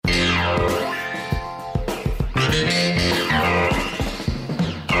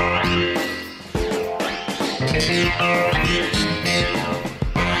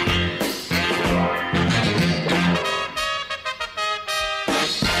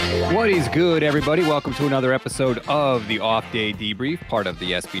What is good, everybody? Welcome to another episode of the Off Day Debrief, part of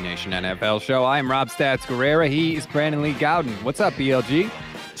the SB Nation NFL show. I am Rob Stats Guerrera. He is Brandon Lee Gowden. What's up, BLG?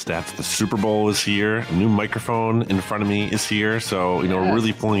 Stats, the Super Bowl is here. A new microphone in front of me is here. So, we're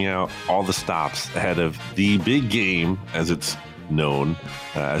really pulling out all the stops ahead of the big game, as it's known,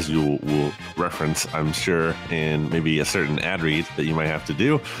 as you will reference, I'm sure, in maybe a certain ad read that you might have to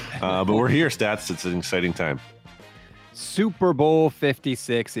do. But we're here, Stats. It's an exciting time. Super Bowl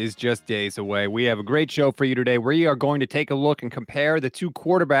 56 is just days away. We have a great show for you today. We are going to take a look and compare the two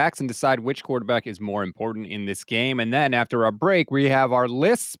quarterbacks and decide which quarterback is more important in this game. And then after our break, we have our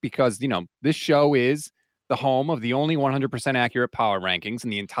lists because, this show is the home of the only 100% accurate power rankings in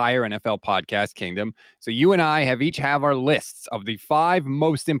the entire NFL podcast kingdom. So you and I each have our lists of the 5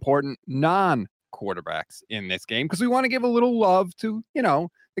 most important non-quarterbacks in this game because we want to give a little love to, the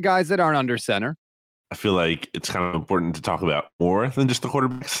guys that aren't under center. I feel like it's kind of important to talk about more than just the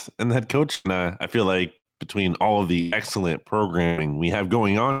quarterbacks and the head coach. And I feel like between all of the excellent programming we have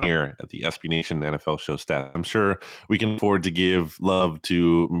going on here at the SB Nation NFL show Stat, I'm sure we can afford to give love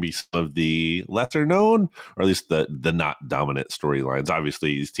to maybe some of the lesser known, or at least the not dominant storylines.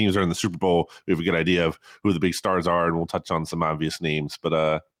 Obviously, these teams are in the Super Bowl. We have a good idea of who the big stars are, and we'll touch on some obvious names.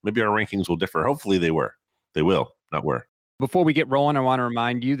 But maybe our rankings will differ. Hopefully they will, not were. Before we get rolling, I want to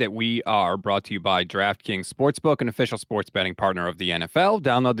remind you that we are brought to you by DraftKings Sportsbook, an official sports betting partner of the NFL.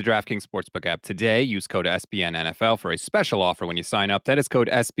 Download the DraftKings Sportsbook app today. Use code SBNNFL for a special offer when you sign up. That is code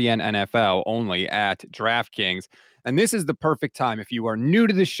SBNNFL only at DraftKings. And this is the perfect time. If you are new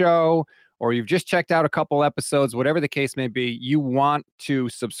to the show or you've just checked out a couple episodes, whatever the case may be, you want to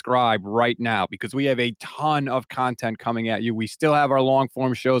subscribe right now because we have a ton of content coming at you. We still have our long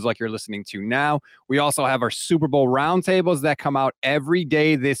form shows like you're listening to now. We also have our Super Bowl roundtables that come out every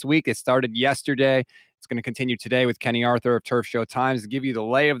day this week. It started yesterday. It's going to continue today with Kenny Arthur of Turf Show Times to give you the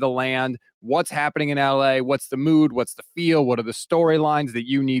lay of the land, what's happening in LA, what's the mood, what's the feel, what are the storylines that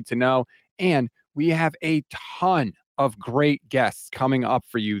you need to know. And we have a ton of great guests coming up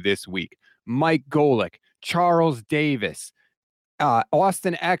for you this week. Mike Golick, Charles Davis,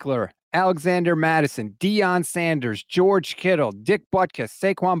 Austin Eckler, Alexander Madison, Deion Sanders, George Kittle, Dick Butkus,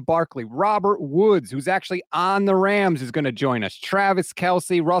 Saquon Barkley, Robert Woods, who's actually on the Rams, is going to join us, Travis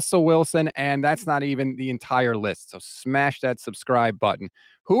Kelce, Russell Wilson, and that's not even the entire list. So smash that subscribe button.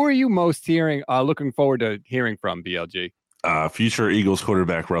 Who are you most looking forward to hearing from, BLG? Future Eagles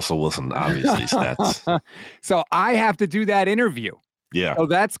quarterback Russell Wilson, obviously, Stats. So I have to do that interview. Yeah. So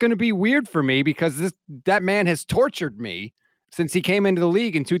that's going to be weird for me because that man has tortured me since he came into the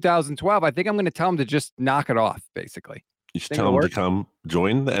league in 2012. I think I'm going to tell him to just knock it off, basically. You should tell him to come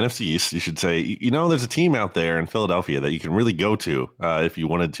join the NFC East. You should say, there's a team out there in Philadelphia that you can really go to if you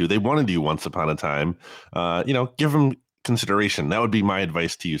wanted to. They wanted you once upon a time. Give them consideration. That would be my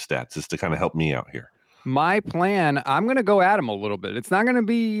advice to you, Stats, is to kind of help me out here. My plan, I'm going to go at him a little bit. It's not going to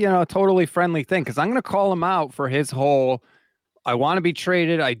be, a totally friendly thing because I'm going to call him out for his whole I want to be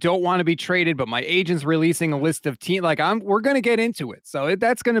traded. I don't want to be traded, but my agent's releasing a list of teams. We're going to get into it. So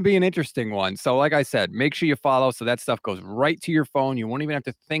that's going to be an interesting one. So like I said, make sure you follow so that stuff goes right to your phone. You won't even have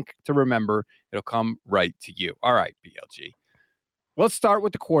to think to remember. It'll come right to you. All right, BLG. Let's start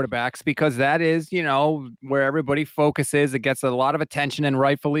with the quarterbacks because that is, where everybody focuses. It gets a lot of attention and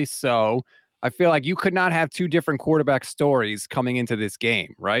rightfully so. I feel like you could not have two different quarterback stories coming into this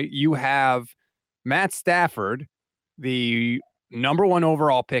game, right? You have Matt Stafford, the number 1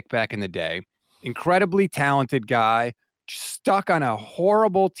 overall pick back in the day, incredibly talented guy, stuck on a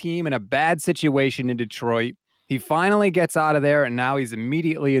horrible team in a bad situation in Detroit. He finally gets out of there, and now he's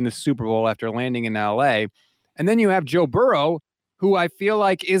immediately in the Super Bowl after landing in LA. And then you have Joe Burrow, who I feel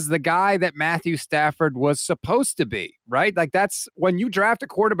like is the guy that Matthew Stafford was supposed to be, right? Like that's when you draft a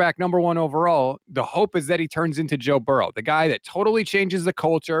quarterback number 1 overall, the hope is that he turns into Joe Burrow, the guy that totally changes the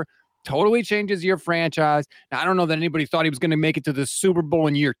culture, totally changes your franchise. Now, I don't know that anybody thought he was going to make it to the Super Bowl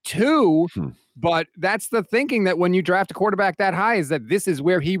in year 2, but that's the thinking that when you draft a quarterback that high is that this is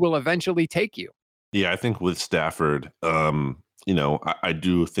where he will eventually take you. Yeah, I think with Stafford, I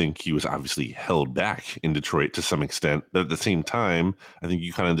do think he was obviously held back in Detroit to some extent. But at the same time, I think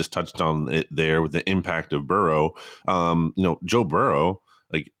you kind of just touched on it there with the impact of Burrow. Joe Burrow,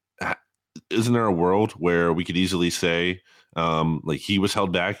 isn't there a world where we could easily say, he was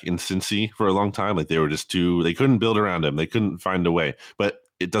held back in Cincy for a long time? Like they were just they couldn't build around him. They couldn't find a way. But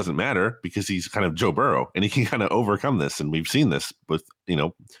it doesn't matter because he's kind of Joe Burrow and he can kind of overcome this. And we've seen this with,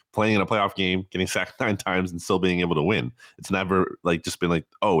 playing in a playoff game, getting sacked 9 times and still being able to win. It's never just been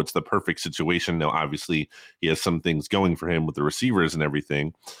it's the perfect situation. Now, obviously he has some things going for him with the receivers and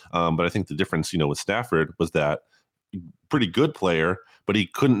everything. But I think the difference, with Stafford was that pretty good player, but he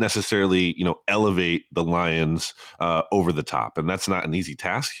couldn't necessarily, elevate the Lions over the top. And that's not an easy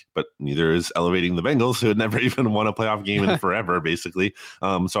task, but neither is elevating the Bengals, who had never even won a playoff game in forever, basically.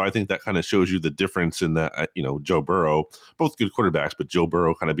 So I think that kind of shows you the difference in that, Joe Burrow, both good quarterbacks, but Joe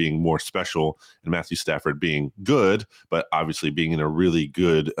Burrow kind of being more special and Matthew Stafford being good, but obviously being in a really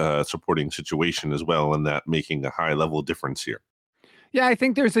good supporting situation as well, and that making a high level difference here. Yeah, I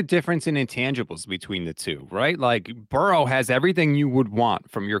think there's a difference in intangibles between the two, right? Like Burrow has everything you would want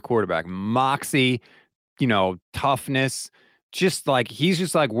from your quarterback. Moxie, toughness, just like he's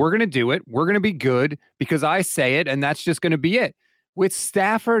just like, we're going to do it. We're going to be good because I say it, and that's just going to be it. With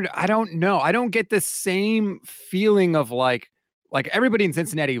Stafford, I don't know. I don't get the same feeling of like everybody in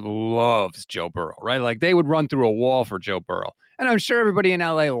Cincinnati loves Joe Burrow, right? Like they would run through a wall for Joe Burrow. And I'm sure everybody in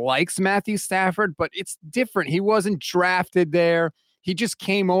LA likes Matthew Stafford, but it's different. He wasn't drafted there. He just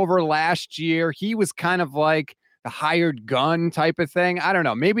came over last year. He was kind of like the hired gun type of thing. I don't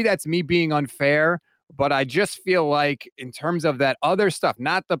know. Maybe that's me being unfair, but I just feel like in terms of that other stuff,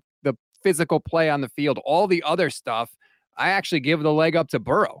 not the physical play on the field, all the other stuff, I actually give the leg up to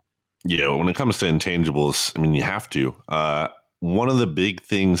Burrow. Yeah, when it comes to intangibles, I mean, you have to. One of the big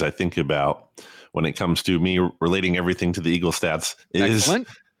things I think about when it comes to me relating everything to the Eagle stats is Excellent.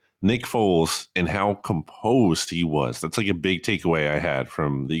 Nick Foles and how composed he was. That's like a big takeaway I had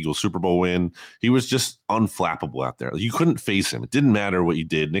from the Eagles Super Bowl win. He was just unflappable out there. You couldn't face him. It didn't matter what you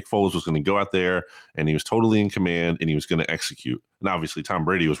did. Nick Foles was going to go out there and he was totally in command and he was going to execute. And obviously Tom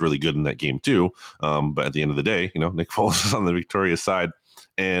Brady was really good in that game too. But at the end of the day, Nick Foles was on the victorious side.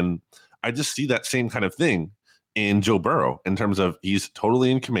 And I just see that same kind of thing in Joe Burrow in terms of he's totally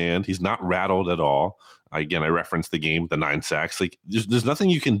in command. He's not rattled at all. Again, I referenced the game, the 9 sacks. Like there's nothing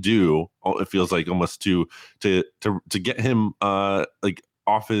you can do. It feels like almost to get him like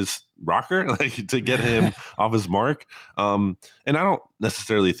off his rocker, like to get him off his mark. And I don't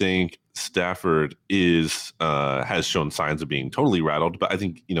necessarily think Stafford has shown signs of being totally rattled, but I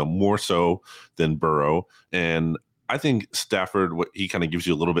think more so than Burrow. And I think Stafford, what he kind of gives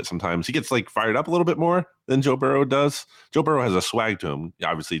you a little bit sometimes, he gets like fired up a little bit more than Joe Burrow does. Joe Burrow has a swag to him.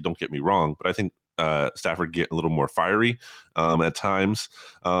 Obviously, don't get me wrong, but I think Stafford get a little more fiery at times.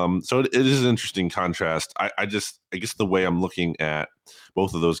 So it is an interesting contrast. I guess the way I'm looking at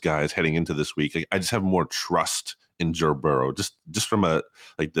both of those guys heading into this week, I just have more trust in Joe Burrow, just from a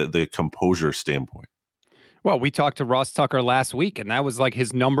like the composure standpoint. Well, we talked to Ross Tucker last week, and that was like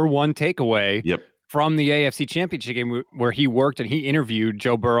his number one takeaway. Yep. From the AFC Championship game where he worked and he interviewed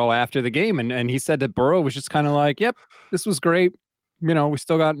Joe Burrow after the game. And he said that Burrow was just kind of like, yep, this was great. We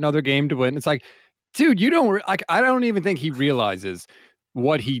still got another game to win. It's like, dude, I don't even think he realizes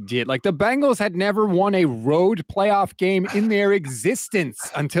what he did. Like the Bengals had never won a road playoff game in their existence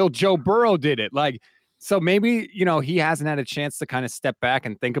until Joe Burrow did it. Like, so maybe, he hasn't had a chance to kind of step back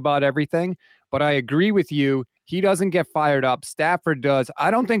and think about everything. But I agree with you. He doesn't get fired up. Stafford does. I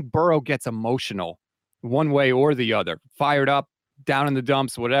don't think Burrow gets emotional one way or the other, fired up, down in the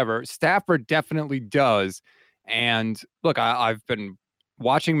dumps, whatever. Stafford definitely does. And look, I've been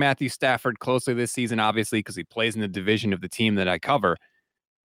watching Matthew Stafford closely this season, obviously, because he plays in the division of the team that I cover.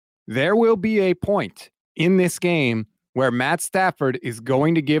 There will be a point in this game where Matt Stafford is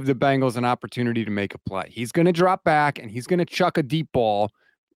going to give the Bengals an opportunity to make a play. He's going to drop back and he's going to chuck a deep ball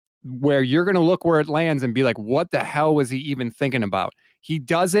where you're going to look where it lands and be like, what the hell was he even thinking about? He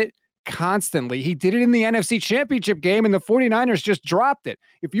does it constantly. He did it in the NFC Championship game, and the 49ers just dropped it.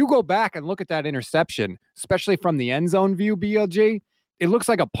 If you go back and look at that interception, especially from the end zone view, BLG, it looks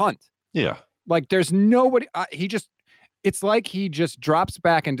like a punt. Yeah. Like there's nobody. It's like he just drops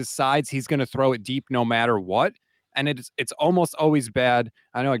back and decides he's going to throw it deep no matter what. And it's almost always bad.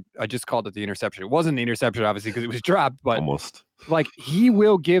 I know I just called it the interception. It wasn't the interception, obviously, because it was dropped, but almost. Like he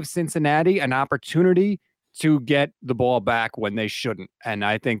will give Cincinnati an opportunity to get the ball back when they shouldn't. And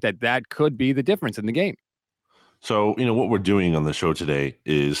I think that could be the difference in the game. So, what we're doing on the show today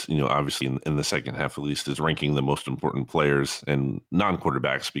is, obviously in the second half, at least, is ranking the most important players and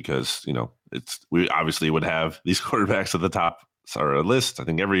non-quarterbacks because, we obviously would have these quarterbacks at the top of our list. I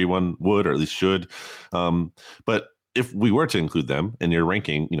think everyone would, or at least should. But if we were to include them and you're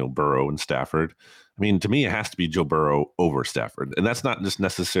ranking, Burrow and Stafford, I mean, to me, it has to be Joe Burrow over Stafford. And that's not just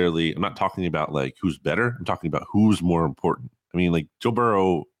necessarily, I'm not talking about like who's better. I'm talking about who's more important. I mean, like Joe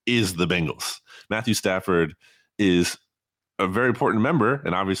Burrow is the Bengals. Matthew Stafford is a very important member,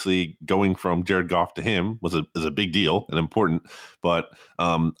 and obviously going from Jared Goff to him is a big deal and important. But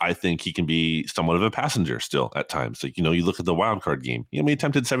I think he can be somewhat of a passenger still at times. Like, you look at the wild card game. He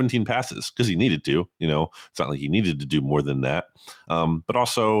attempted 17 passes because he needed to. It's not like he needed to do more than that. But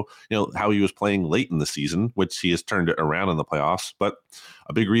also, how he was playing late in the season, which he has turned it around in the playoffs. But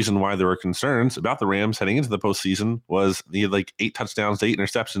a big reason why there were concerns about the Rams heading into the postseason was he had like 8 touchdowns to 8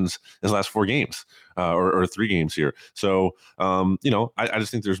 interceptions in his last 4 games. Or 3 games here. So, I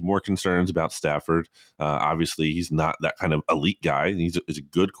just think there's more concerns about Stafford. Obviously, he's not that kind of elite guy. He's a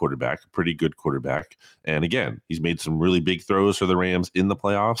good quarterback, a pretty good quarterback. And again, he's made some really big throws for the Rams in the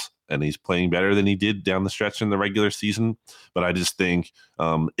playoffs, and he's playing better than he did down the stretch in the regular season. But I just think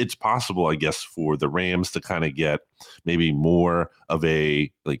it's possible, I guess, for the Rams to kind of get maybe more of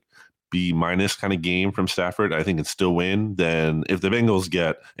a B- kind of game from Stafford. I think it's still win. Then if the Bengals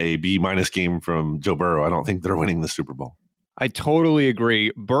get a B- game from Joe Burrow, I don't think they're winning the Super Bowl. I totally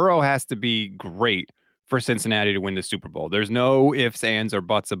agree. Burrow has to be great for Cincinnati to win the Super Bowl. There's no ifs, ands, or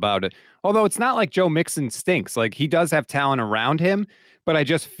buts about it. Although it's not like Joe Mixon stinks. Like, he does have talent around him, but I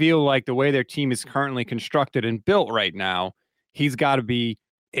just feel like the way their team is currently constructed and built right now, he's got to be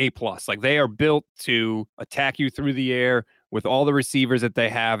A+. Like, they are built to attack you through the air with all the receivers that they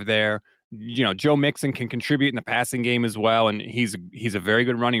have there. Joe Mixon can contribute in the passing game as well, and he's a very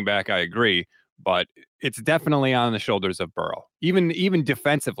good running back, I agree, but it's definitely on the shoulders of Burrow. Even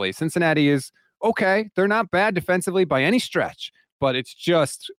defensively, Cincinnati is okay. They're not bad defensively by any stretch, but it's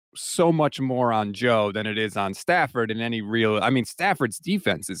just so much more on Joe than it is on Stafford in any real. I mean, Stafford's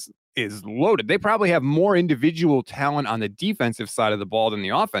defense is loaded. They probably have more individual talent on the defensive side of the ball than the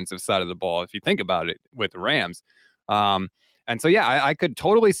offensive side of the ball, if you think about it, with the Rams. And so, yeah, I could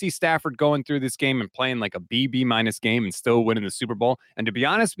totally see Stafford going through this game and playing like a B- game and still winning the Super Bowl. And to be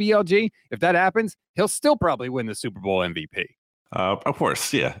honest, BLG, if that happens, he'll still probably win the Super Bowl MVP. Of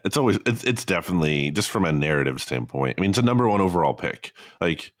course, yeah. It's definitely, just from a narrative standpoint, I mean, it's a number 1 overall pick.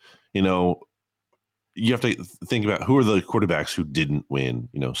 Like, you have to think about who are the quarterbacks who didn't win,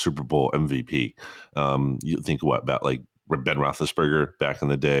 Super Bowl MVP. You think about like Ben Roethlisberger back in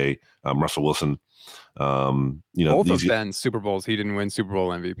the day, Russell Wilson. Both of Ben's Super Bowls, he didn't win Super Bowl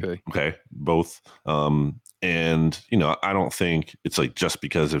MVP. Okay, both. And I don't think it's like just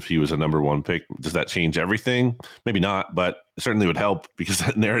because if he was a number 1 pick, does that change everything? Maybe not, but it certainly would help because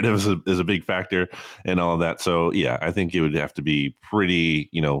that narrative is a big factor and all of that. So yeah, I think it would have to be pretty,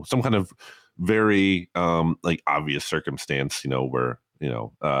 some kind of very obvious circumstance, where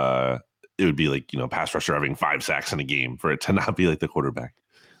it would be like pass rusher having 5 sacks in a game for it to not be like the quarterback.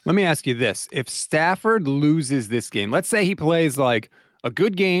 Let me ask you this. If Stafford loses this game, let's say he plays like a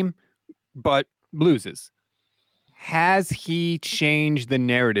good game, but loses, has he changed the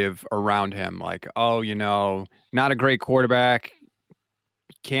narrative around him? Like, oh, not a great quarterback,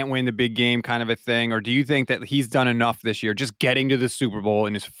 can't win the big game kind of a thing? Or do you think that he's done enough this year, just getting to the Super Bowl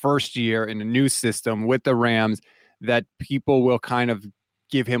in his first year in a new system with the Rams, that people will kind of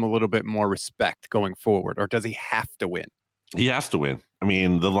give him a little bit more respect going forward? Or does he have to win? He has to win. I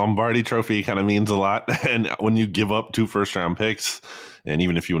mean, the Lombardi trophy kind of means a lot. And when you give up 2 first-round picks, and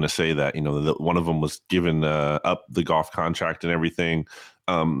even if you want to say that, one of them was given up the Goff contract and everything,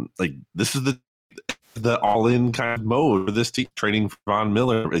 this is the all-in kind of mode for this team, trading for Von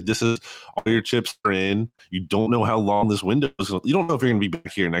Miller. This is all your chips are in. You don't know how long this window is. You don't know if you're going to be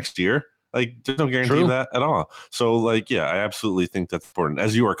back here next year. Like, there's no guarantee of that at all. So, yeah, I absolutely think that's important.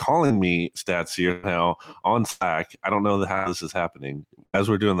 As you are calling me stats here now on Slack, I don't know how this is happening. As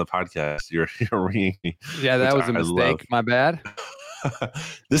we're doing the podcast, you're ringing me. Yeah, that was a mistake. My bad.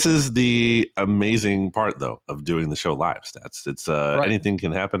 This is the amazing part, though, of doing the show live, Stats. It's right. Anything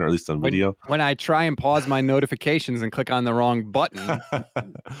can happen, or at least on video. When I try and pause my notifications and click on the wrong button,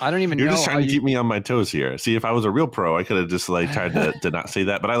 I don't even know. You're just trying to keep me on my toes here. See, if I was a real pro, I could have just tried to not say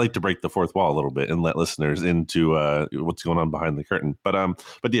that. But I like to break the fourth wall a little bit and let listeners into what's going on behind the curtain.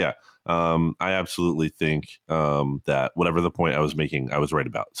 But yeah. I absolutely think that whatever the point I was making, I was right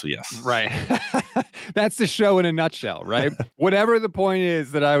about. So yes. Right. That's the show in a nutshell, right? Whatever the point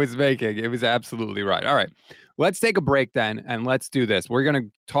is that I was making, it was absolutely right. All right. Let's take a break then, and let's do this. We're going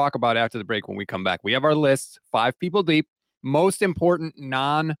to talk about after the break when we come back. We have our list, 5 people deep, most important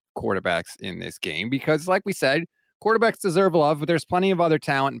non-quarterbacks in this game, because like we said, quarterbacks deserve love, but there's plenty of other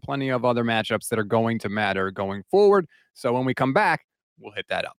talent and plenty of other matchups that are going to matter going forward. So when we come back, we'll hit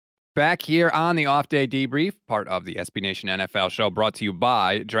that up. Back here on the Off Day Debrief, part of the SB Nation NFL show, brought to you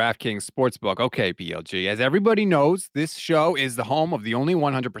by DraftKings Sportsbook. Okay, BLG, as everybody knows, this show is the home of the only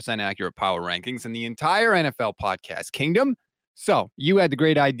 100% accurate power rankings in the entire NFL podcast kingdom. So you had the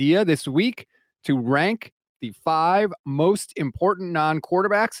great idea this week to rank the 5 most important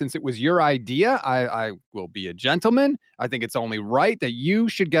non-quarterbacks. Since it was your idea, I will be a gentleman. I think it's only right that you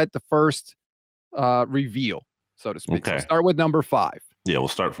should get the first reveal, so to speak. Okay. So start with number 5. Yeah, we'll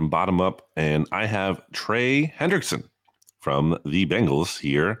start from bottom up. And I have Trey Hendrickson from the Bengals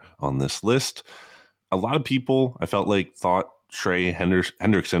here on this list. A lot of people, I felt like, thought Trey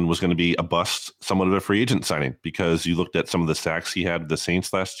Hendrickson was going to be a bust, somewhat of a free agent signing, because you looked at some of the sacks he had with the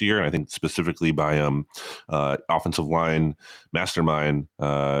Saints last year, and I think specifically by offensive line mastermind,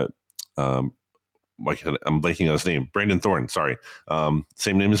 I'm blanking on his name, Brandon Thorne. Sorry,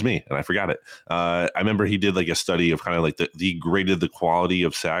 same name as me, and I forgot it. I remember he did like a study of kind of like the graded the quality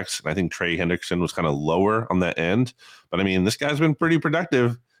of sacks, and I think Trey Hendrickson was kind of lower on that end. But I mean, this guy's been pretty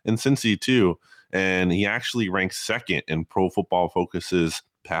productive in Cincy too, and he actually ranks second in Pro Football Focus's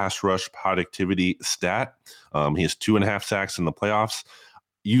pass rush productivity stat. He has 2.5 sacks in the playoffs.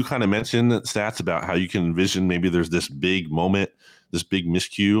 You kind of mentioned stats about how you can envision maybe there's this big moment, this big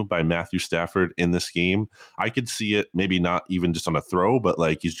miscue by Matthew Stafford in this game. I could see it maybe not even just on a throw, but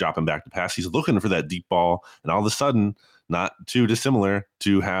like he's dropping back to pass. He's looking for that deep ball, and all of a sudden, not too dissimilar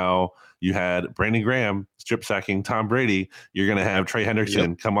to how you had Brandon Graham strip sacking Tom Brady, you're going to have Trey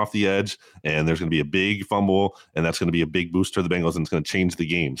Hendrickson come off the edge, and there's going to be a big fumble, and that's going to be a big boost to the Bengals, and it's going to change the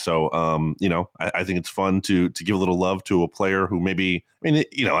game. So, I think it's fun to give a little love to a player who maybe,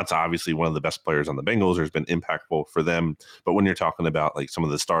 that's obviously one of the best players on the Bengals, or has been impactful for them. But when you're talking about like some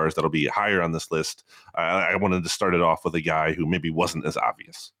of the stars that'll be higher on this list, I wanted to start it off with a guy who maybe wasn't as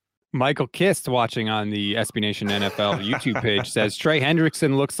obvious. Michael Kist, watching on the SB Nation NFL YouTube page, says Trey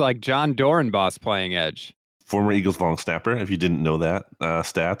Hendrickson looks like John Dorenbos playing edge. Former Eagles long snapper, if you didn't know that,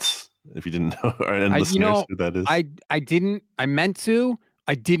 stats, if you didn't know, and listeners who that is. I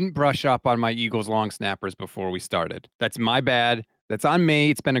didn't brush up on my Eagles long snappers before we started. That's my bad. That's on me.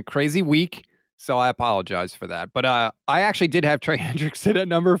 It's been a crazy week, so I apologize for that. But I actually did have Trey Hendrickson at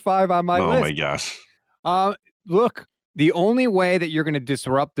number 5 on my list. Oh my gosh. Look, the only way that you're going to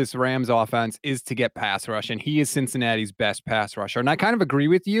disrupt this Rams offense is to get pass rush, and he is Cincinnati's best pass rusher. And I kind of agree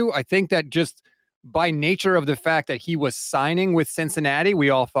with you. I think that just by nature of the fact that he was signing with Cincinnati, we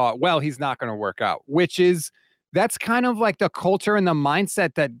all thought, well, he's not going to work out, that's kind of like the culture and the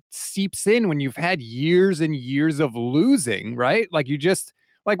mindset that seeps in when you've had years and years of losing, right? Like it's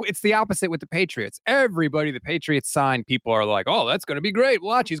the opposite with the Patriots. Everybody the Patriots signed, people are like, oh, that's going to be great.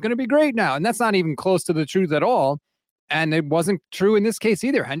 Watch, he's going to be great now. And that's not even close to the truth at all. And it wasn't true in this case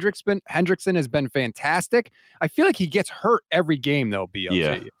either. Hendrickson has been fantastic. I feel like he gets hurt every game, though, BLG.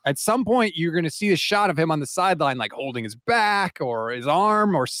 Yeah. At some point, you're going to see a shot of him on the sideline, like holding his back or his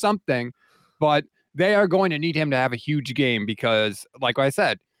arm or something. But they are going to need him to have a huge game because, like I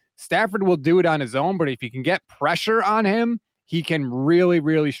said, Stafford will do it on his own. But if you can get pressure on him, he can really,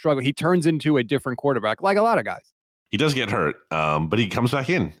 really struggle. He turns into a different quarterback, like a lot of guys. He does get hurt, but he comes back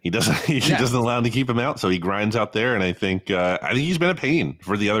in. He doesn't allow him to keep him out, so he grinds out there. And I think he's been a pain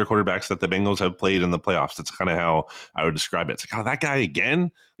for the other quarterbacks that the Bengals have played in the playoffs. That's kind of how I would describe it. It's like, oh, that guy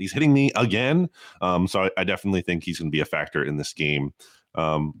again? He's hitting me again. So I definitely think he's going to be a factor in this game.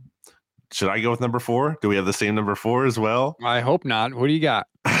 Should I go with number 4? Do we have the same number 4 as well? I hope not. What do you got?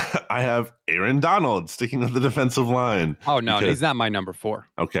 I have Aaron Donald sticking with the defensive line. Oh, no, he's not my number 4.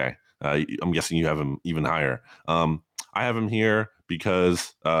 Okay. I'm guessing you have him even higher. I have him here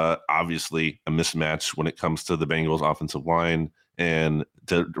because obviously a mismatch when it comes to the Bengals offensive line. And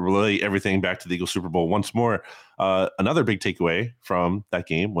to relay everything back to the Eagles Super Bowl once more, another big takeaway from that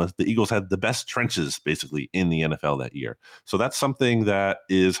game was the Eagles had the best trenches basically in the NFL that year. So that's something that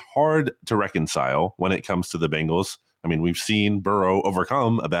is hard to reconcile when it comes to the Bengals. I mean, we've seen Burrow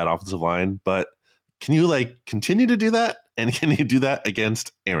overcome a bad offensive line, but can you continue to do that? And can you do that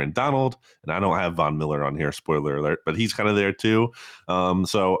against Aaron Donald? And I don't have Von Miller on here, spoiler alert, but he's kind of there too.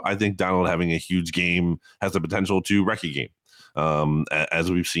 So I think Donald having a huge game has the potential to wreck a game. As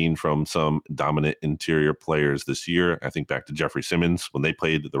we've seen from some dominant interior players this year. I think back to Jeffrey Simmons when they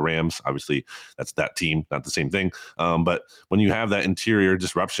played the Rams. Obviously, that's that team, not the same thing. But when you have that interior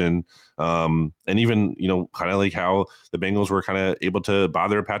disruption, and even, kind of like how the Bengals were kind of able to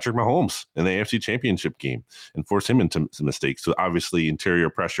bother Patrick Mahomes in the AFC Championship game and force him into some mistakes. So obviously, interior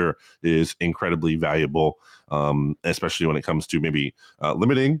pressure is incredibly valuable, especially when it comes to maybe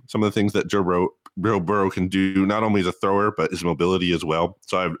limiting some of the things that Joe Burrow can do, not only as a thrower, but his mobility as well.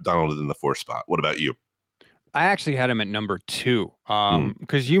 So I have Donald in the 4th spot. What about you? I actually had him at number 2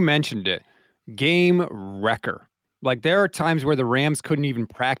 because you mentioned it. Game wrecker. Like there are times where the Rams couldn't even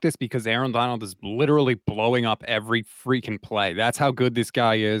practice because Aaron Donald is literally blowing up every freaking play. That's how good this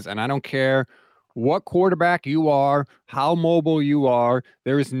guy is. And I don't care what quarterback you are, how mobile you are.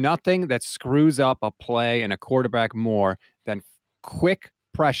 There is nothing that screws up a play and a quarterback more than quick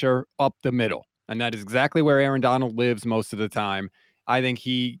pressure up the middle. And that is exactly where Aaron Donald lives most of the time. I think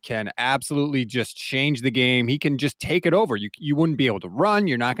he can absolutely just change the game. He can just take it over. You wouldn't be able to run.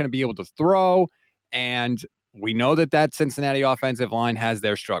 You're not going to be able to throw. And we know that Cincinnati offensive line has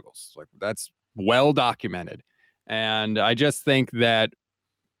their struggles. Like, that's well documented. And I just think that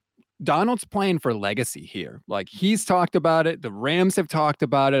Donald's playing for legacy here. Like, he's talked about it. The Rams have talked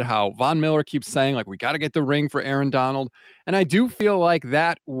about it, how Von Miller keeps saying, like, we got to get the ring for Aaron Donald. And I do feel like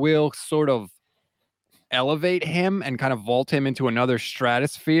that will sort of elevate him and kind of vault him into another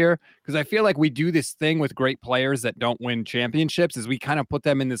stratosphere, because I feel like we do this thing with great players that don't win championships is we kind of put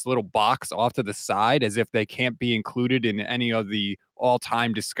them in this little box off to the side as if they can't be included in any of the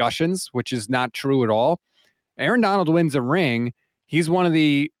all-time discussions, which is not true at all. Aaron Donald wins a ring. He's one of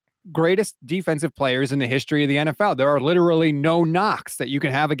the greatest defensive players in the history of the NFL. There are literally no knocks that you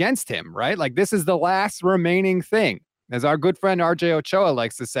can have against him, right? Like, this is the last remaining thing. As our good friend RJ Ochoa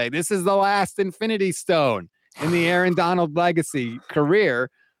likes to say, this is the last infinity stone in the Aaron Donald legacy career.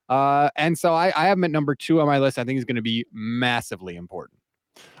 And so I have him at number 2 on my list. I think he's going to be massively important.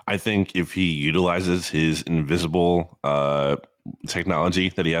 I think if he utilizes his invisible technology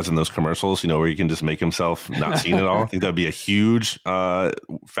that he has in those commercials, where he can just make himself not seen at all, I think that'd be a huge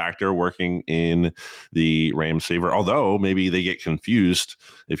factor working in the Rams' favor. Although maybe they get confused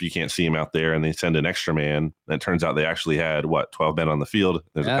if you can't see him out there and they send an extra man. And it turns out they actually had 12 men on the field.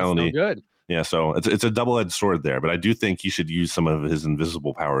 There's a penalty. So good. Yeah, so it's a double-edged sword there. But I do think he should use some of his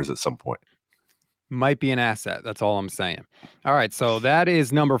invisible powers at some point. Might be an asset. That's all I'm saying. All right, so that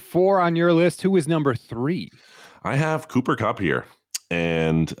is number 4 on your list. Who is number 3? I have Cooper Kupp here,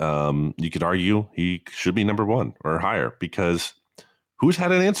 and you could argue he should be number 1 or higher, because who's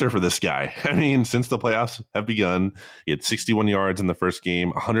had an answer for this guy? I mean, since the playoffs have begun, he had 61 yards in the first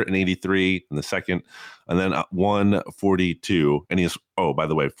game, 183 in the second, and then 142. And he has, by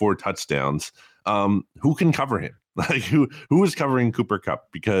the way, 4 touchdowns. Who can cover him? Like, who is covering Cooper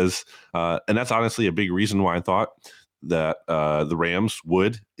Kupp? Because, and that's honestly a big reason why I thought that the Rams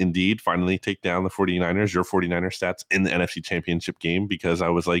would indeed finally take down the 49ers, your 49ers stats, in the NFC Championship game, because I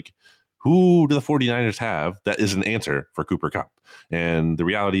was like, who do the 49ers have that is an answer for Cooper Kupp? And the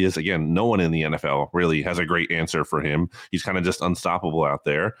reality is, again, no one in the NFL really has a great answer for him. He's kind of just unstoppable out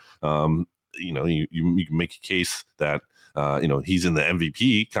there. You can make a case that he's in the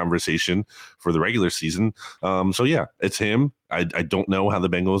MVP conversation for the regular season. So yeah, it's him. I don't know how the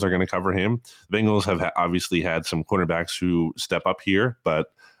Bengals are going to cover him. The Bengals have obviously had some cornerbacks who step up here, but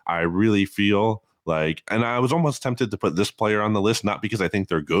I really feel like, and I was almost tempted to put this player on the list, not because I think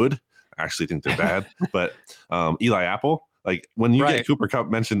they're good. I actually think they're bad, but Eli Apple. Like, when you get Cooper Kupp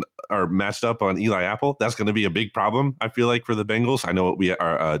mentioned or matched up on Eli Apple, that's going to be a big problem, I feel like, for the Bengals. I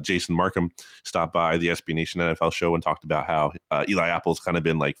know Jason Markham stopped by the SB Nation NFL show and talked about how Eli Apple's kind of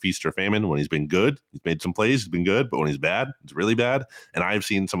been like feast or famine. When he's been good, he's made some plays, he's been good, but when he's bad, it's really bad. And I've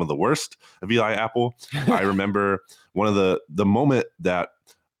seen some of the worst of Eli Apple. I remember one of the moment that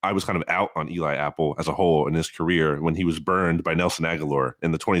I was kind of out on Eli Apple as a whole in his career when he was burned by Nelson Agholor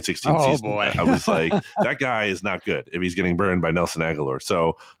in the 2016 season. Boy. I was like, that guy is not good if he's getting burned by Nelson Agholor.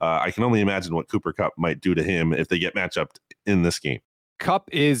 So I can only imagine what Cooper Kupp might do to him if they get matched up in this game. Kupp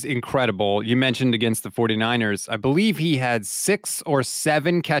is incredible. You mentioned against the 49ers. I believe he had 6 or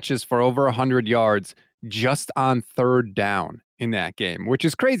 7 catches for over 100 yards just on third down in that game, which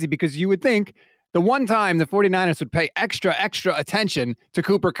is crazy because you would think the one time the 49ers would pay extra attention to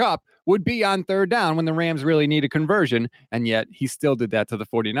Cooper Kupp would be on third down when the Rams really need a conversion, and yet he still did that to the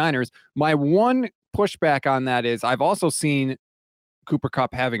 49ers. My one pushback on that is I've also seen Cooper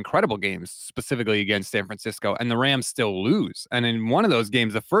Kupp have incredible games, specifically against San Francisco, and the Rams still lose. And in one of those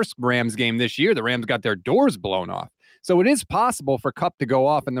games, the first Rams game this year, the Rams got their doors blown off. So it is possible for Kupp to go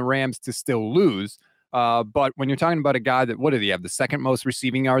off and the Rams to still lose. But when you're talking about a guy that, what did he have? The second most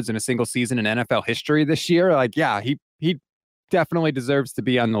receiving yards in a single season in NFL history this year. Like, yeah, he definitely deserves to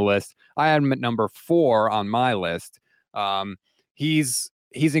be on the list. I had him at number 4 on my list. He's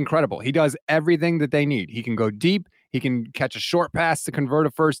incredible. He does everything that they need. He can go deep. He can catch a short pass to convert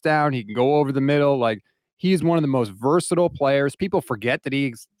a first down. He can go over the middle. Like, he's one of the most versatile players. People forget that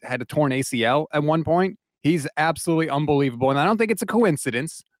he had a torn ACL at one point. He's absolutely unbelievable. And I don't think it's a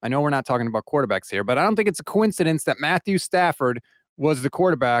coincidence. I know we're not talking about quarterbacks here, but I don't think it's a coincidence that Matthew Stafford was the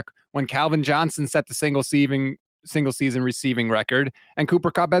quarterback when Calvin Johnson set the single season receiving record and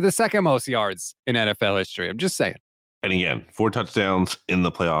Cooper Kupp had the second most yards in NFL history. I'm just saying. And again, 4 touchdowns in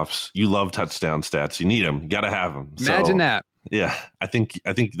the playoffs. You love touchdown stats. You need them. You got to have them. Imagine that. Yeah, I think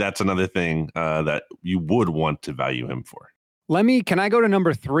that's another thing that you would want to value him for. Can I go to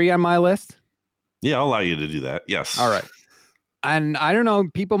number 3 on my list? Yeah, I'll allow you to do that. Yes. All right. And I don't know,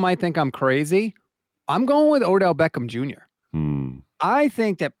 people might think I'm crazy. I'm going with Odell Beckham Jr. I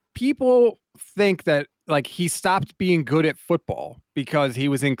think that people think that like he stopped being good at football because he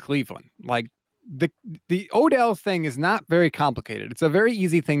was in Cleveland. Like the Odell thing is not very complicated. It's a very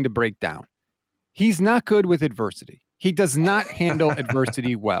easy thing to break down. He's not good with adversity. He does not handle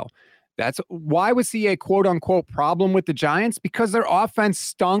adversity well. That's why was he a quote unquote problem with the Giants? Because their offense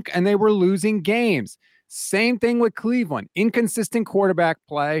stunk and they were losing games. Same thing with Cleveland. Inconsistent quarterback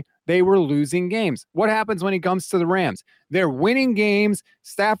play. They were losing games. What happens when he comes to the Rams? They're winning games.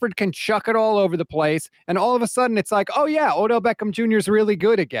 Stafford can chuck it all over the place. And all of a sudden it's like, oh yeah, Odell Beckham Jr. is really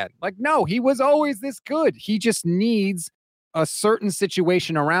good again. Like, no, he was always this good. He just needs a certain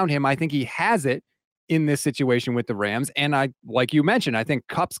situation around him. I think he has it in this situation with the Rams. And like you mentioned, I think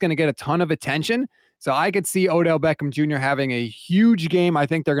Kupp's going to get a ton of attention. So I could see Odell Beckham Jr. having a huge game. I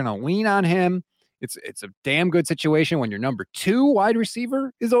think they're going to lean on him. It's a damn good situation when your number 2 wide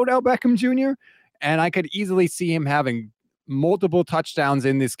receiver is Odell Beckham Jr. And I could easily see him having multiple touchdowns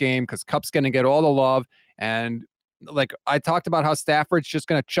in this game because Kupp's going to get all the love. And like I talked about how Stafford's just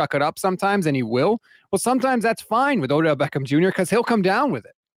going to chuck it up sometimes, and he will. Well, sometimes that's fine with Odell Beckham Jr. because he'll come down with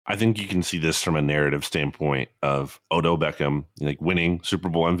it. I think you can see this from a narrative standpoint of Odell Beckham, like winning Super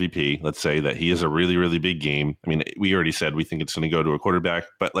Bowl MVP. Let's say that he is a really, really big game. I mean, we already said we think it's going to go to a quarterback,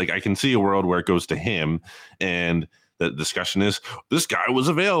 but like I can see a world where it goes to him, and the discussion is this guy was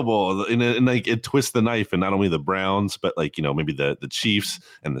available, and like it twists the knife, and not only the Browns, but like maybe the Chiefs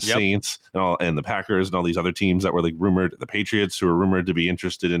and the Saints and the Packers and all these other teams that were like rumored, the Patriots who were rumored to be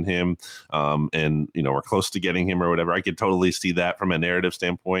interested in him, and we're close to getting him or whatever. I could totally see that from a narrative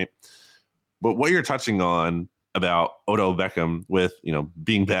standpoint. But what you're touching on about Odell Beckham with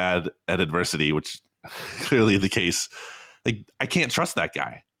being bad at adversity, which clearly the case, like I can't trust that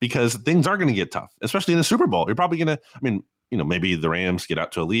guy. Because things are going to get tough, especially in the Super Bowl. You're probably going to, maybe the Rams get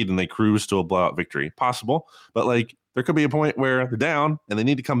out to a lead and they cruise to a blowout victory. Possible. But like there could be a point where they're down and they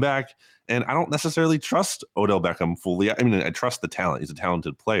need to come back. And I don't necessarily trust Odell Beckham fully. I mean, I trust the talent. He's a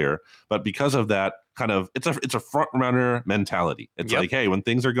talented player. But because of that kind of, it's a front runner mentality. It's like, hey, when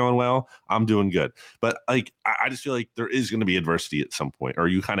things are going well, I'm doing good. But like, I just feel like there is going to be adversity at some point, or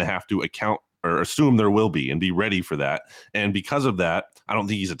you kind of have to account or assume there will be and be ready for that. And because of that, I don't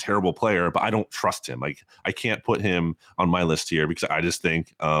think he's a terrible player, but I don't trust him. Like I can't put him on my list here because I just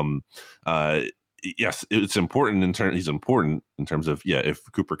think, yes, it's important he's important in terms of, if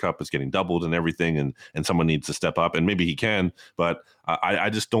Cooper Kupp is getting doubled and everything and someone needs to step up, and maybe he can, but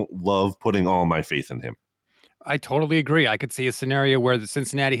I just don't love putting all my faith in him. I totally agree. I could see a scenario where the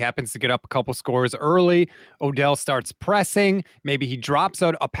Cincinnati happens to get up a couple scores early. Odell starts pressing. Maybe he drops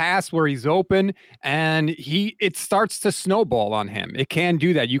out a pass where he's open, and it starts to snowball on him. It can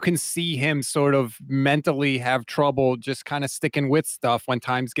do that. You can see him sort of mentally have trouble just kind of sticking with stuff when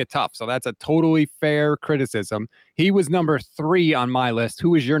times get tough. So that's a totally fair criticism. He was number 3 on my list.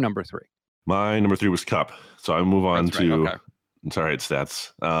 Who was your number 3? My number 3 was Kupp. So I move on to okay. It's all right,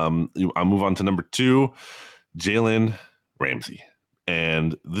 stats. I'll move on to number 2. Jalen Ramsey.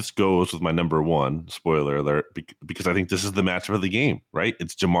 And this goes with my number 1, spoiler alert, because I think this is the matchup of the game, right?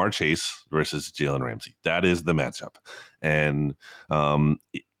 It's Jamar Chase versus Jalen Ramsey. That is the matchup. And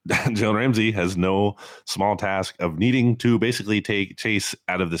Jalen Ramsey has no small task of needing to basically take Chase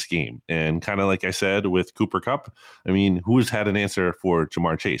out of this game. And kind of like I said with Cooper Kupp, I mean, who's had an answer for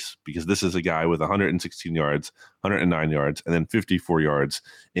Jamar Chase? Because this is a guy with 116 yards, 109 yards, and then 54 yards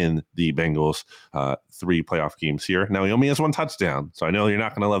in the Bengals 3 playoff games here. Now, he only has 1 touchdown, so I know you're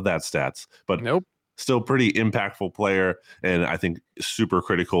not going to love that stats, but nope. Still pretty impactful player, and I think super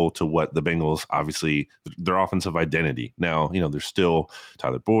critical to what the Bengals, obviously, their offensive identity. Now, there's still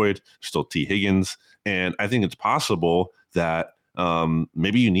Tyler Boyd, there's still T. Higgins, and I think it's possible that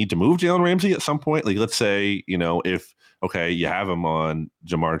maybe you need to move Jalen Ramsey at some point. Like, let's say, if, you have him on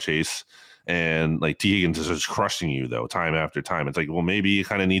Jamar Chase, and like T. Higgins is just crushing you though, time after time. It's like, well, maybe you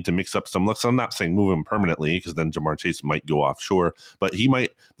kind of need to mix up some looks. I'm not saying move him permanently because then Jamar Chase might go offshore, but he might,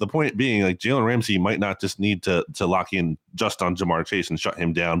 the point being like Jalen Ramsey might not just need to lock in just on Jamar Chase and shut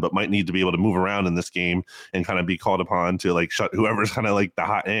him down, but might need to be able to move around in this game and kind of be called upon to like shut whoever's kind of like the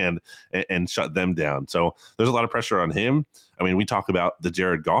hot hand and shut them down. So there's a lot of pressure on him. I mean, we talk about the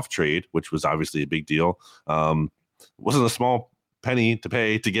Jared Goff trade, which was obviously a big deal. Wasn't a small penny to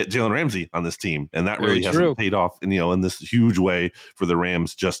pay to get Jalen Ramsey on this team, and that really hasn't paid off in this huge way for the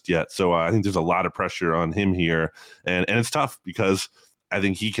Rams just yet. So I think there's a lot of pressure on him here, and it's tough because I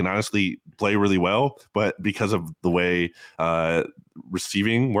think he can honestly play really well, but because of the way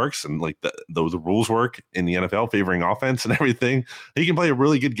receiving works and like the rules work in the NFL favoring offense and everything, he can play a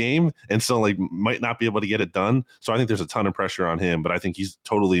really good game and still like might not be able to get it done. So I think there's a ton of pressure on him, but I think he's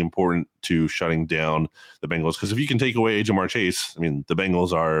totally important to shutting down the Bengals, because if you can take away Jamar Chase, I mean, the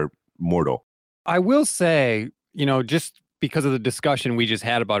Bengals are mortal. I will say, just because of the discussion we just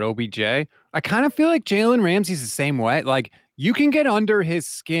had about OBJ, I kind of feel like Jalen Ramsey's the same way. Like, you can get under his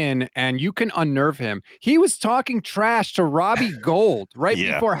skin and you can unnerve him. He was talking trash to Robbie Gould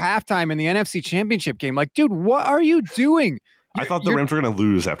before halftime in the NFC Championship game. Like, dude, what are you doing? I thought the Rams were going to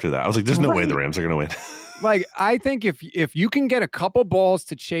lose after that. I was like, there's no way the Rams are going to win. Like, I think if you can get a couple balls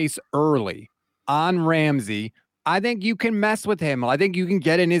to Chase early on Ramsey, I think you can mess with him. I think you can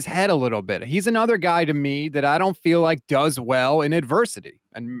get in his head a little bit. He's another guy to me that I don't feel like does well in adversity.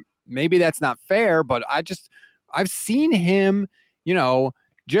 And maybe that's not fair, but I've seen him,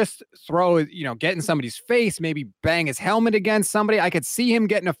 just throw, get in somebody's face, maybe bang his helmet against somebody. I could see him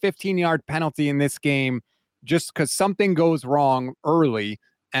getting a 15-yard penalty in this game just because something goes wrong early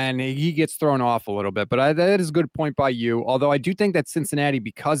and he gets thrown off a little bit. But that is a good point by you. Although I do think that Cincinnati,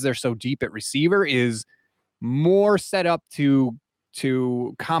 because they're so deep at receiver, is more set up to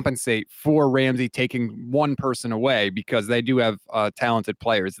compensate for Ramsey taking one person away, because they do have talented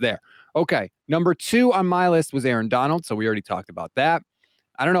players there. Okay, number 2 on my list was Aaron Donald, so we already talked about that.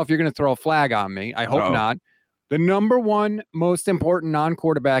 I don't know if you're going to throw a flag on me. I hope not. The number 1 most important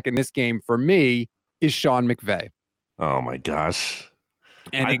non-quarterback in this game for me is Sean McVay. Oh, my gosh.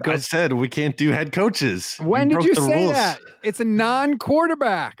 And I said we can't do head coaches. When did you say that? It's a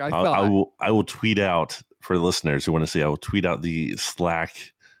non-quarterback, I thought. I will tweet out, for the listeners who want to see, I will tweet out the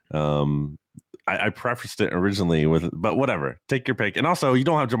Slack. I prefaced it originally but whatever, take your pick. And also, you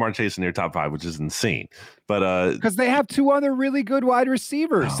don't have Jamar Chase in your top 5, which is insane. But because they have 2 other really good wide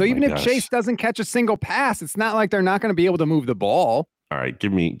receivers. So even if Chase doesn't catch a single pass, it's not like they're not going to be able to move the ball. All right,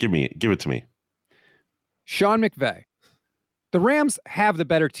 give it to me. Sean McVay. The Rams have the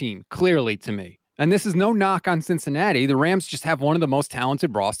better team, clearly, to me. And this is no knock on Cincinnati. The Rams just have one of the most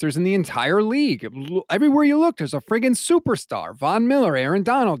talented rosters in the entire league. Everywhere you look, there's a friggin' superstar. Von Miller, Aaron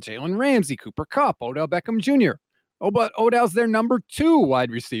Donald, Jalen Ramsey, Cooper Kupp, Odell Beckham Jr. Oh, but Odell's their number 2 wide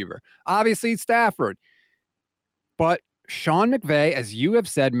receiver. Obviously, Stafford. But Sean McVay, as you have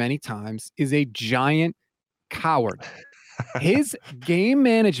said many times, is a giant coward. His game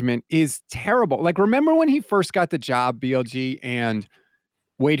management is terrible. Like, remember when he first got the job, BLG, and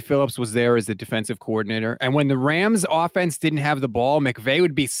Wade Phillips was there as the defensive coordinator. And when the Rams offense didn't have the ball, McVay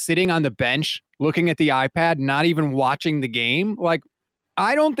would be sitting on the bench, looking at the iPad, not even watching the game. Like,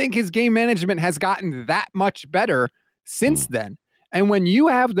 I don't think his game management has gotten that much better since then. And when you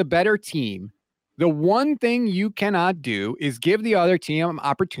have the better team, the one thing you cannot do is give the other team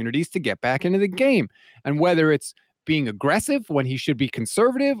opportunities to get back into the game. And whether it's being aggressive when he should be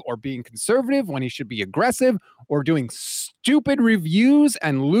conservative, or being conservative when he should be aggressive, or doing stupid reviews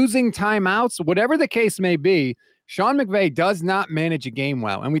and losing timeouts, whatever the case may be, Sean McVay does not manage a game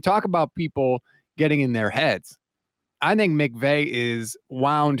well. And we talk about people getting in their heads. I think McVay is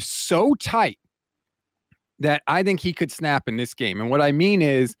wound so tight that I think he could snap in this game. And what I mean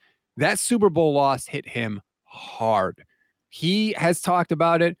is that Super Bowl loss hit him hard. He has talked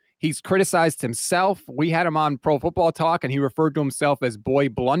about it. He's criticized himself. We had him on Pro Football Talk, and he referred to himself as Boy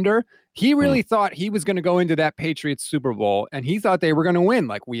Blunder. He really thought he was going to go into that Patriots Super Bowl, and he thought they were going to win.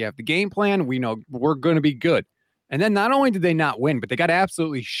 Like, we have the game plan. We know we're going to be good. And then not only did they not win, but they got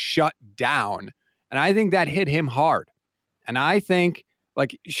absolutely shut down. And I think that hit him hard. And I think,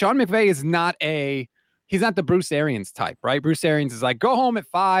 like, Sean McVay is he's not the Bruce Arians type, right? Bruce Arians is like, go home at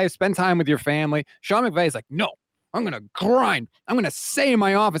 5, spend time with your family. Sean McVay is like, no. I'm going to grind. I'm going to stay in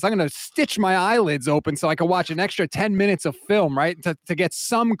my office. I'm going to stitch my eyelids open so I can watch an extra 10 minutes of film, right? To get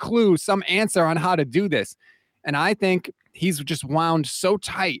some clue, some answer on how to do this. And I think he's just wound so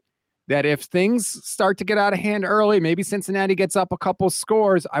tight that if things start to get out of hand early, maybe Cincinnati gets up a couple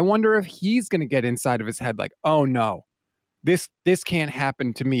scores, I wonder if he's going to get inside of his head like, oh no, this can't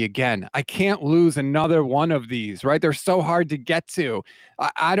happen to me again. I can't lose another one of these, right? They're so hard to get to.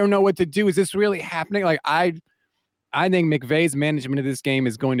 I don't know what to do. Is this really happening? Like, I think McVay's management of this game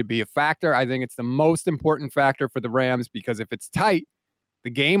is going to be a factor. I think it's the most important factor for the Rams, because if it's tight, the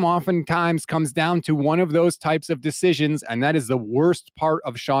game oftentimes comes down to one of those types of decisions, and that is the worst part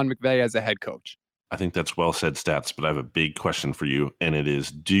of Sean McVay as a head coach. I think that's well said, Stats, but I have a big question for you, and it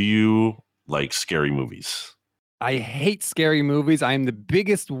is, do you like scary movies? I hate scary movies. I am the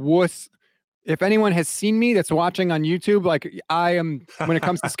biggest wuss. If anyone has seen me that's watching on YouTube, like I am, when it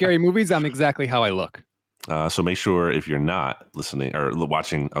comes to scary movies, I'm exactly how I look. So make sure if you're not listening or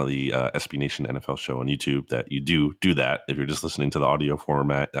watching the SB Nation NFL show on YouTube that you do that. If you're just listening to the audio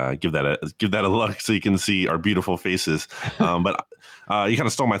format, give that a look so you can see our beautiful faces. But you kind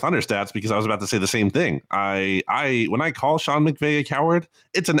of stole my thunder, Stats, because I was about to say the same thing. When I call Sean McVay a coward,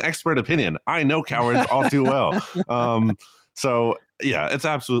 it's an expert opinion. I know cowards all too well. So yeah, it's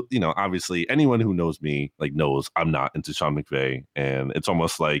absolutely, obviously anyone who knows me knows I'm not into Sean McVay, and it's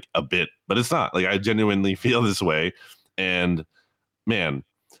almost like a bit, but it's not. Like I genuinely feel this way, and man,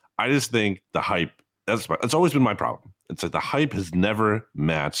 I just think the hype, it's always been my problem. It's like the hype has never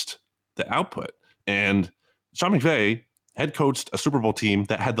matched the output. And Sean McVay head coached a Super Bowl team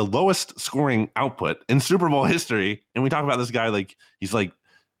that had the lowest scoring output in Super Bowl history, and we talk about this guy like he's like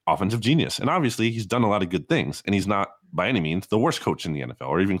offensive genius. And obviously he's done a lot of good things, and he's not by any means the worst coach in the NFL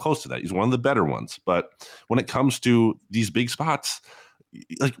or even close to that. He's one of the better ones. But when it comes to these big spots,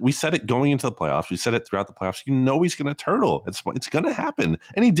 like we said it going into the playoffs, we said it throughout the playoffs, he's going to turtle. It's going to happen.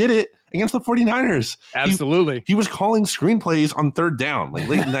 And he did it against the 49ers. Absolutely. He was calling screenplays on third down, like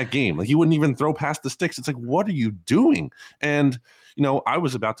late in that game. Like he wouldn't even throw past the sticks. It's like, what are you doing? And, I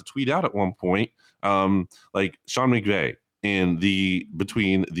was about to tweet out at one point, like Sean McVay,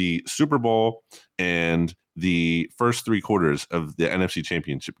 between the Super Bowl and the first 3 quarters of the NFC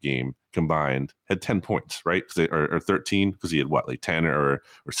Championship game combined had 10 points, right? Or 13, because he had 10 or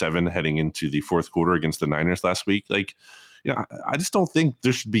 7 heading into the fourth quarter against the Niners last week. Like, I just don't think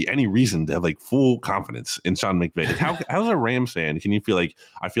there should be any reason to have full confidence in Sean McVay. How's a Rams fan can you feel like,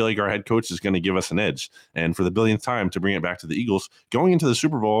 I feel like our head coach is going to give us an edge? And for the billionth time, to bring it back to the Eagles, going into the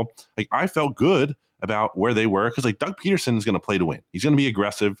Super Bowl, I felt good about where they were, because Doug Peterson is going to play to win. He's going to be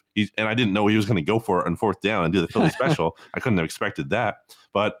aggressive. And I didn't know he was going to go for it on fourth down and do the Philly special. I couldn't have expected that.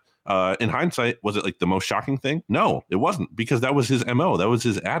 But in hindsight, was it the most shocking thing? No, it wasn't, because that was his MO. That was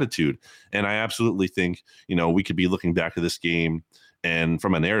his attitude. And I absolutely think, we could be looking back at this game and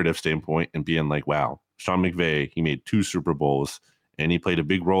from a narrative standpoint and being like, wow, Sean McVay, he made 2 Super Bowls, and he played a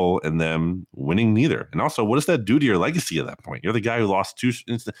big role in them winning neither. And also, what does that do to your legacy at that point? You're the guy who lost 2.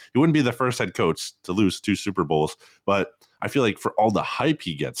 He wouldn't be the first head coach to lose 2 Super Bowls, but I feel like for all the hype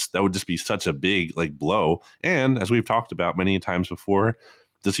he gets, that would just be such a big blow. And as we've talked about many times before,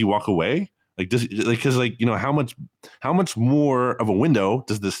 does he walk away? How much more of a window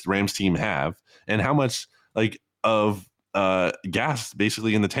does this Rams team have, and how much of gas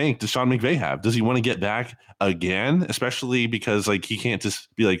basically in the tank does Sean McVay have? Does he want to get back again? Especially because he can't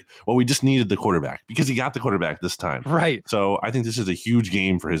just be well, we just needed the quarterback, because he got the quarterback this time. Right. So I think this is a huge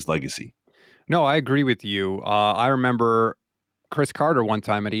game for his legacy. No, I agree with you. I remember Chris Carter one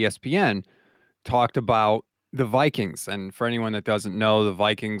time at ESPN talked about the Vikings. And for anyone that doesn't know, the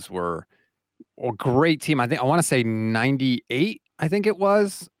Vikings were a great team. I want to say 98, I think it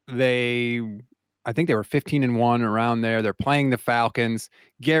was. I think they were 15-1 around there. They're playing the Falcons.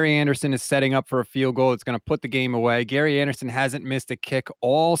 Gary Anderson is setting up for a field goal. It's going to put the game away. Gary Anderson hasn't missed a kick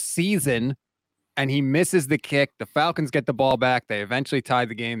all season, and he misses the kick. The Falcons get the ball back. They eventually tie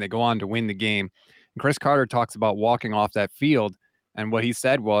the game. They go on to win the game. And Chris Carter talks about walking off that field, and what he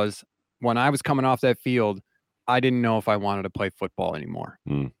said was, when I was coming off that field, I didn't know if I wanted to play football anymore.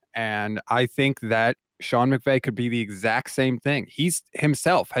 And I think that Sean McVay could be the exact same thing. He's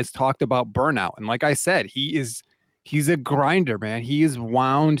himself has talked about burnout. And like I said, he's a grinder, man. He is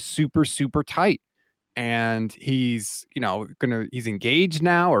wound super, super tight. And he's, he's engaged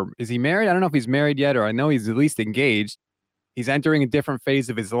now, or is he married? I don't know if he's married yet, or I know he's at least engaged. He's entering a different phase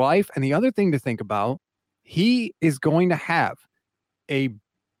of his life. And the other thing to think about, he is going to have a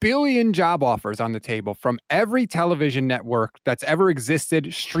billion job offers on the table from every television network that's ever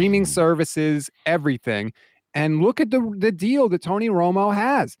existed, streaming services, everything. And look at the deal that Tony Romo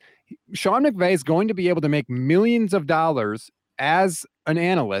has. Sean McVay is going to be able to make millions of dollars as an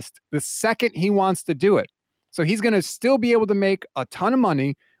analyst the second he wants to do it. So he's going to still be able to make a ton of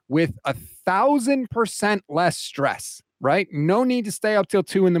money with 1,000% less stress, right? No need to stay up till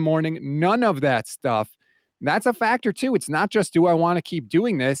 2 a.m. None of that stuff. That's a factor too. It's not just, do I want to keep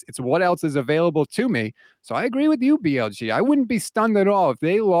doing this? It's what else is available to me. So I agree with you, BLG. I wouldn't be stunned at all if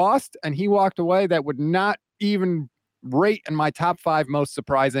they lost and he walked away. That would not even rate in my top 5 most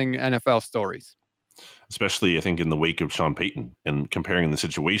surprising NFL stories. Especially, I think, in the wake of Sean Payton and comparing the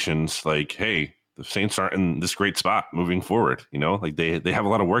situations, hey, the Saints aren't in this great spot moving forward. They have a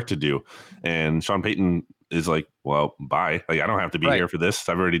lot of work to do. And Sean Payton is well, bye. I don't have to be here for this.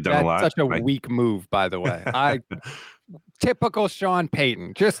 I've already done a lot. That's such a weak move, by the way. Typical Sean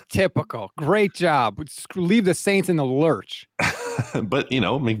Payton. Just typical. Great job. Leave the Saints in the lurch. But,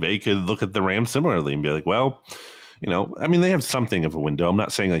 McVay could look at the Rams similarly and be like, well, I mean, they have something of a window. I'm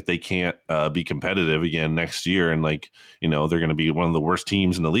not saying like they can't be competitive again next year and like, they're going to be one of the worst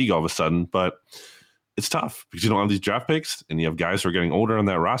teams in the league all of a sudden. But it's tough because you don't have these draft picks and you have guys who are getting older on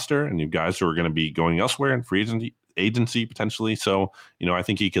that roster and you have guys who are going to be going elsewhere in free agency potentially. So, I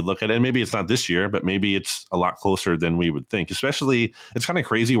think he could look at it. And maybe it's not this year, but maybe it's a lot closer than we would think. Especially, it's kind of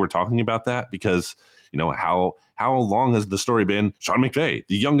crazy we're talking about that because, how long has the story been? Sean McVay,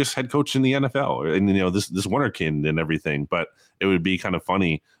 the youngest head coach in the NFL, and this wonderkind and everything. But it would be kind of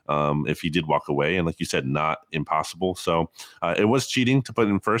funny if he did walk away, and like you said, not impossible. So it was cheating to put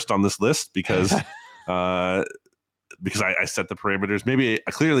him first on this list because I set the parameters. Maybe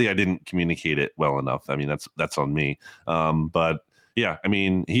clearly I didn't communicate it well enough. I mean, that's on me. But yeah, I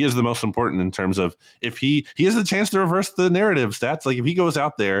mean, he is the most important in terms of if he has the chance to reverse the narrative stats. Like if he goes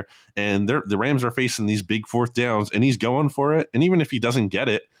out there and the Rams are facing these big fourth downs and he's going for it, and even if he doesn't get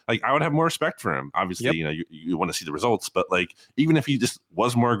it, like I would have more respect for him. Obviously, Yep. You want to see the results, but like even if he just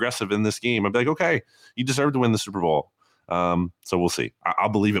was more aggressive in this game, I'd be like, okay, you deserve to win the Super Bowl. So we'll see. I'll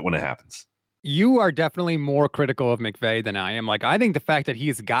believe it when it happens. You are definitely more critical of McVay than I am. Like, I think the fact that he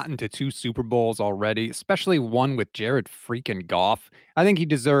has gotten to 2 Super Bowls already, especially one with Jared freaking Goff, I think he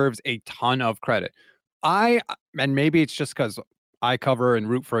deserves a ton of credit. And maybe it's just because I cover and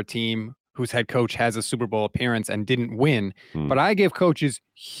root for a team whose head coach has a Super Bowl appearance and didn't win, but I give coaches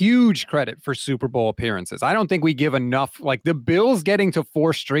huge credit for Super Bowl appearances. I don't think we give enough, like the Bills getting to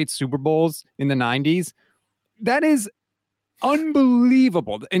 4 straight Super Bowls in the 90s. That is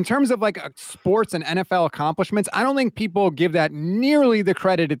unbelievable in terms of like sports and NFL accomplishments. I don't think people give that nearly the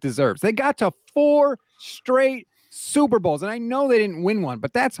credit it deserves. They got to 4 straight Super Bowls, and I know they didn't win one,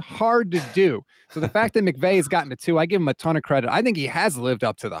 but that's hard to do. So the fact that McVay has gotten to 2, I give him a ton of credit. I think he has lived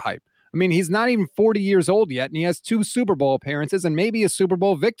up to the hype. I mean, he's not even 40 years old yet, and he has 2 Super Bowl appearances and maybe a Super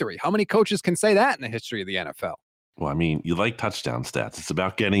Bowl victory. How many coaches can say that in the history of the NFL? Well, I mean, you like touchdown stats. It's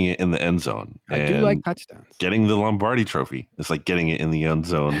about getting it in the end zone. I do like touchdowns. Getting the Lombardi trophy. It's like getting it in the end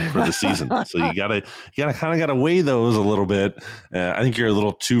zone for the season. So you gotta kind of weigh those a little bit. I think you're a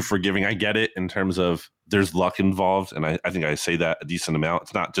little too forgiving. I get it in terms of there's luck involved. And I think I say that a decent amount.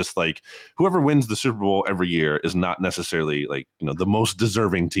 It's not just like whoever wins the Super Bowl every year is not necessarily like, the most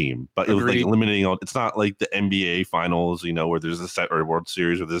deserving team, but it was like eliminating all. It's not like the NBA finals, where there's a set or World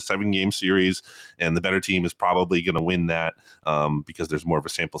Series where there's a 7-game series and the better team is probably going to win that because there's more of a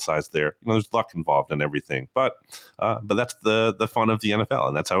sample size there. There's luck involved in everything, but that's the fun of the NFL.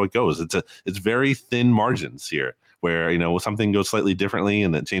 And that's how it goes. It's very thin margins here, where something goes slightly differently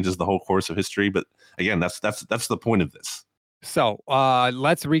and it changes the whole course of history. But again, that's the point of this. So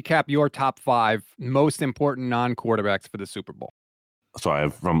let's recap your top 5 most important non-quarterbacks for the Super Bowl. So I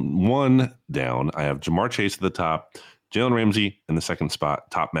have from 1 down, I have Jamar Chase at the top, Jalen Ramsey in the second spot,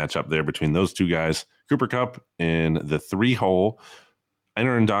 top matchup there between those two guys, Cooper Kupp in the 3 hole,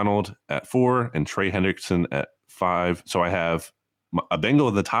 Aaron Donald at 4, and Trey Hendrickson at 5. So I have a Bengal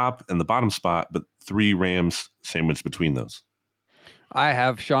at the top and the bottom spot, but 3 Rams sandwiched between those. I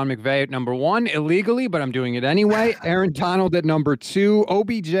have Sean McVay at number 1 illegally, but I'm doing it anyway. Aaron Donald at number 2,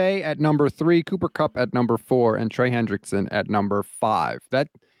 OBJ at number 3, Cooper Kupp at number 4, and Trey Hendrickson at number 5. That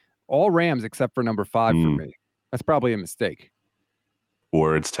all Rams except for number 5 for me. That's probably a mistake.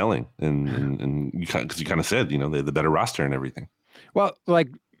 Or it's telling, and you kind of said, they have the better roster and everything. Well,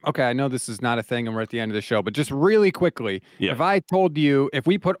 okay, I know this is not a thing and we're at the end of the show, but just really quickly, if I told you, if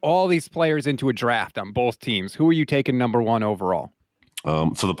we put all these players into a draft on both teams, who are you taking number 1 overall?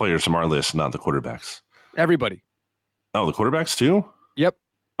 So the players from our list, not the quarterbacks. Everybody. Oh, the quarterbacks too? Yep.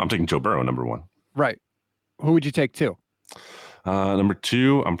 I'm taking Joe Burrow, number 1. Right. Who would you take 2? Number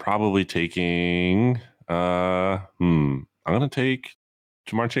 2, I'm probably taking, I'm going to take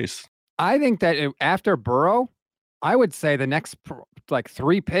Jamar Chase. I think that after Burrow, I would say the next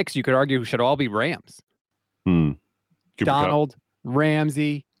 3 picks, you could argue, should all be Rams. Donald, Kupp.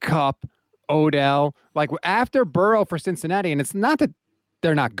 Ramsey, Kupp, Odell. Like after Burrow for Cincinnati, and it's not that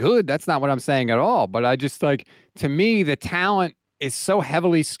they're not good. That's not what I'm saying at all. But I just to me, the talent is so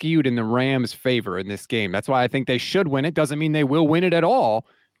heavily skewed in the Rams' favor in this game. That's why I think they should win it. Doesn't mean they will win it at all.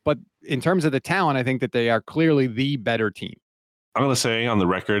 But in terms of the talent, I think that they are clearly the better team. I'm going to say on the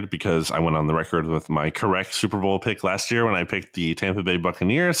record, because I went on the record with my correct Super Bowl pick last year when I picked the Tampa Bay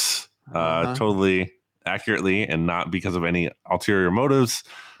Buccaneers, totally accurately and not because of any ulterior motives.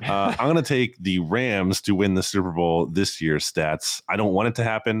 I'm going to take the Rams to win the Super Bowl this year stats. I don't want it to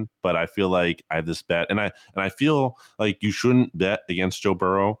happen, but I feel like I have this bet. And I feel like you shouldn't bet against Joe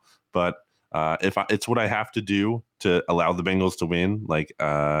Burrow, but It's what I have to do to allow the Bengals to win, like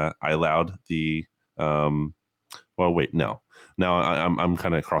I allowed the well, wait, no. Now I'm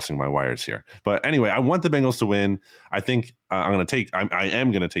kind of crossing my wires here. But anyway, I want the Bengals to win. I think I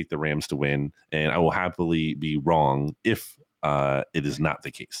am going to take the Rams to win, and I will happily be wrong if it is not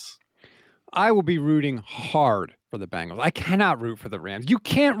the case. I will be rooting hard for the Bengals. I cannot root for the Rams. You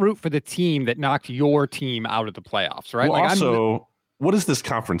can't root for the team that knocked your team out of the playoffs, right? Well, also, what is this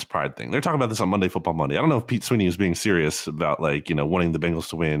conference pride thing? They're talking about this on Monday Football Monday. I don't know if Pete Sweeney is being serious about wanting the Bengals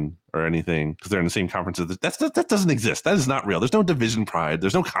to win or anything because they're in the same conference. That doesn't exist. That is not real. There's no division pride.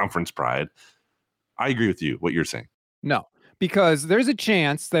 There's no conference pride. I agree with you, what you're saying. No, because there's a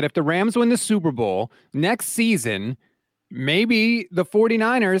chance that if the Rams win the Super Bowl next season, maybe the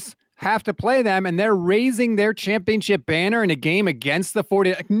 49ers have to play them and they're raising their championship banner in a game against the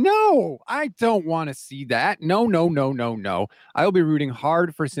 49ers. No, I don't want to see that. No. I will be rooting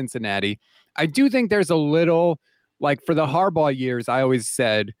hard for Cincinnati. I do think there's a little, like for the Harbaugh years, I always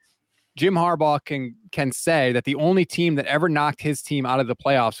said Jim Harbaugh can say that the only team that ever knocked his team out of the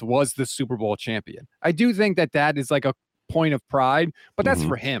playoffs was the Super Bowl champion. I do think that is like a point of pride, but that's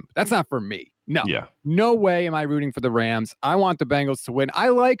for him. That's not for me. No, no way am I rooting for the Rams. I want the Bengals to win. I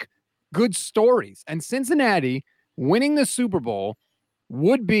like good stories, and Cincinnati winning the Super Bowl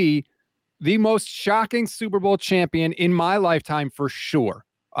would be the most shocking Super Bowl champion in my lifetime for sure.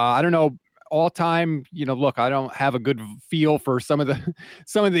 I don't know all time, look, I don't have a good feel for some of the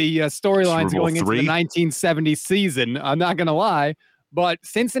storylines going into the 1970 season. I'm not going to lie, but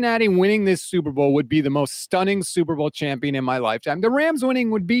Cincinnati winning this Super Bowl would be the most stunning Super Bowl champion in my lifetime. The Rams winning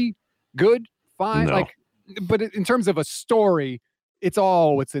would be good, fine. No. But in terms of a story, it's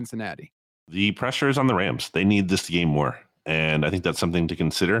all with Cincinnati. The pressure is on the Rams. They need this game more. And I think that's something to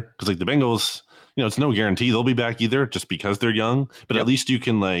consider because the Bengals, it's no guarantee they'll be back either just because they're young, but at least you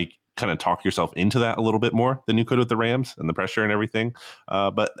can kind of talk yourself into that a little bit more than you could with the Rams and the pressure and everything.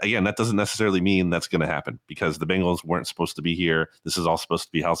 But again, that doesn't necessarily mean that's going to happen because the Bengals weren't supposed to be here. This is all supposed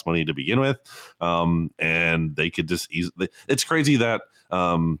to be house money to begin with. And they could just easily, it's crazy that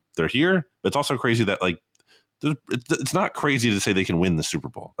they're here. But it's also crazy that it's not crazy to say they can win the Super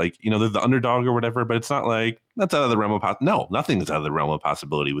Bowl. They're the underdog or whatever, but it's not like that's out of the realm of no, nothing is out of the realm of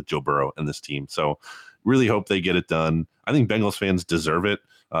possibility with Joe Burrow and this team. So really hope they get it done. I think Bengals fans deserve it.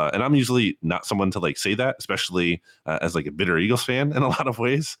 And I'm usually not someone to say that, especially as a bitter Eagles fan in a lot of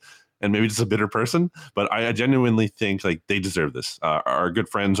ways, and maybe just a bitter person. But I genuinely think they deserve this. Our good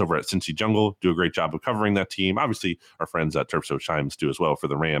friends over at Cincy Jungle do a great job of covering that team. Obviously, our friends at Turf Show Chimes do as well for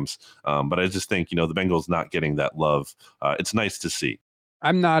the Rams. But I just think, the Bengals not getting that love. It's nice to see.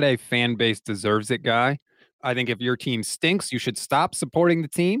 I'm not a fan base deserves it guy. I think if your team stinks, you should stop supporting the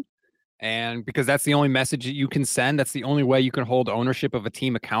team. And because that's the only message that you can send, that's the only way you can hold ownership of a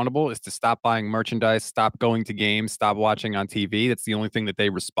team accountable is to stop buying merchandise, stop going to games, stop watching on TV. That's the only thing that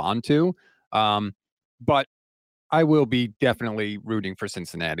they respond to. But I will be definitely rooting for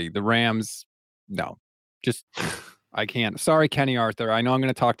Cincinnati. The Rams, no, just I can't. Sorry, Kenny Arthur. I know I'm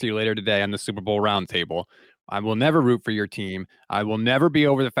going to talk to you later today on the Super Bowl roundtable. I will never root for your team. I will never be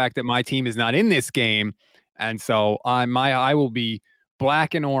over the fact that my team is not in this game. And so I will be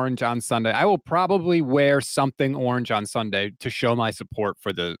black and orange on Sunday. I will probably wear something orange on Sunday to show my support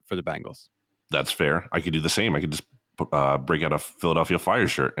for the Bengals. That's fair. I could do the same. I could just break out a Philadelphia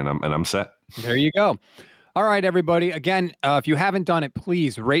Flyers shirt and I'm set. There you go. All right, everybody. Again, if you haven't done it,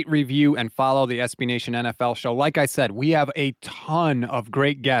 please rate, review, and follow the SB Nation NFL show. Like I said, we have a ton of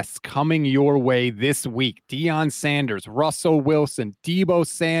great guests coming your way this week. Deion Sanders, Russell Wilson, Deebo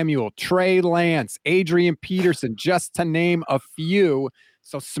Samuel, Trey Lance, Adrian Peterson, just to name a few.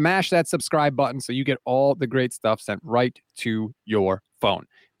 So smash that subscribe button so you get all the great stuff sent right to your phone.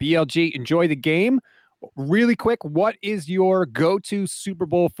 BLG, enjoy the game. Really quick, what is your go-to Super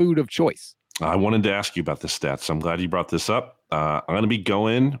Bowl food of choice? I wanted to ask you about this stat, so I'm glad you brought this up. I'm going to be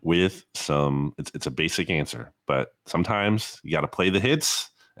going with some, it's a basic answer, but sometimes you got to play the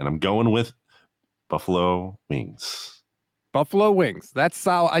hits, and I'm going with buffalo wings. Buffalo wings. That's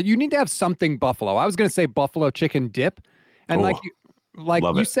how you need to have something buffalo. I was going to say buffalo chicken dip. And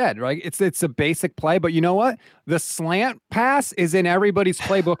you said, right? It's a basic play, but you know what? The slant pass is in everybody's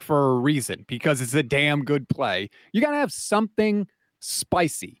playbook for a reason because it's a damn good play. You got to have something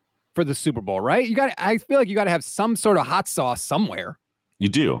spicy for the Super Bowl, right? I feel like you got to have some sort of hot sauce somewhere. You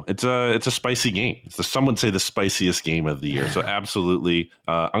do. It's a spicy game. Some would say the spiciest game of the year. So absolutely.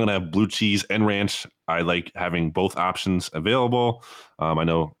 I'm going to have blue cheese and ranch. I like having both options available. I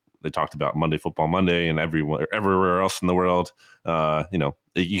know they talked about Monday Football Monday and everywhere else in the world.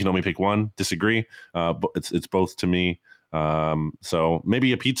 You can only pick one. Disagree. But it's both to me. So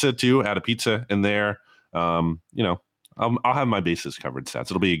maybe a pizza too. Add a pizza in there. I'll have my bases covered, Stats.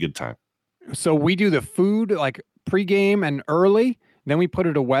 It'll be a good time. So we do the food like pregame and early, then we put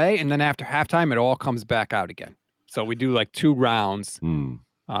it away, and then after halftime, it all comes back out again. So we do like 2 rounds.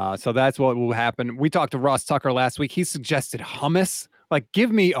 So that's what will happen. We talked to Ross Tucker last week. He suggested hummus. Like,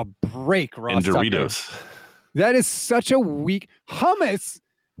 give me a break, Ross and Doritos. Tucker. That is such a weak hummus.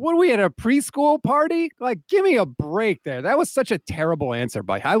 What are we at a preschool party? Like, give me a break there. That was such a terrible answer,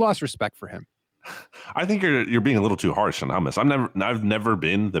 but I lost respect for him. I think you're being a little too harsh on hummus. I've never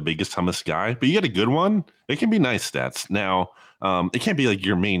been the biggest hummus guy, but you get a good one, it can be nice, Stats. Now, it can't be like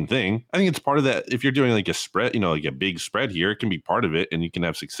your main thing. I think it's part of that. If you're doing like a spread, like a big spread here, it can be part of it and you can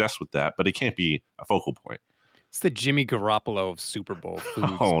have success with that, but it can't be a focal point. It's the Jimmy Garoppolo of Super Bowl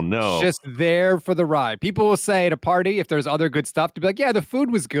foods. Oh, no. It's just there for the ride. People will say at a party, if there's other good stuff, to be like, yeah, the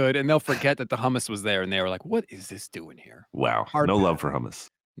food was good. And they'll forget that the hummus was there. And they were like, what is this doing here? Wow. No love for hummus.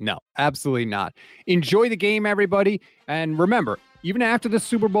 No, absolutely not. Enjoy the game, everybody. And remember, even after the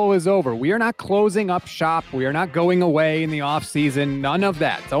Super Bowl is over, we are not closing up shop. We are not going away in the offseason. None of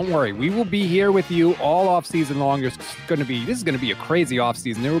that. Don't worry. We will be here with you all offseason long. This is going to be a crazy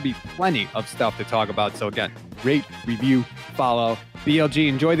offseason. There will be plenty of stuff to talk about. So again, rate, review, follow. BLG,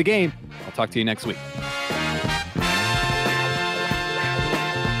 enjoy the game. I'll talk to you next week.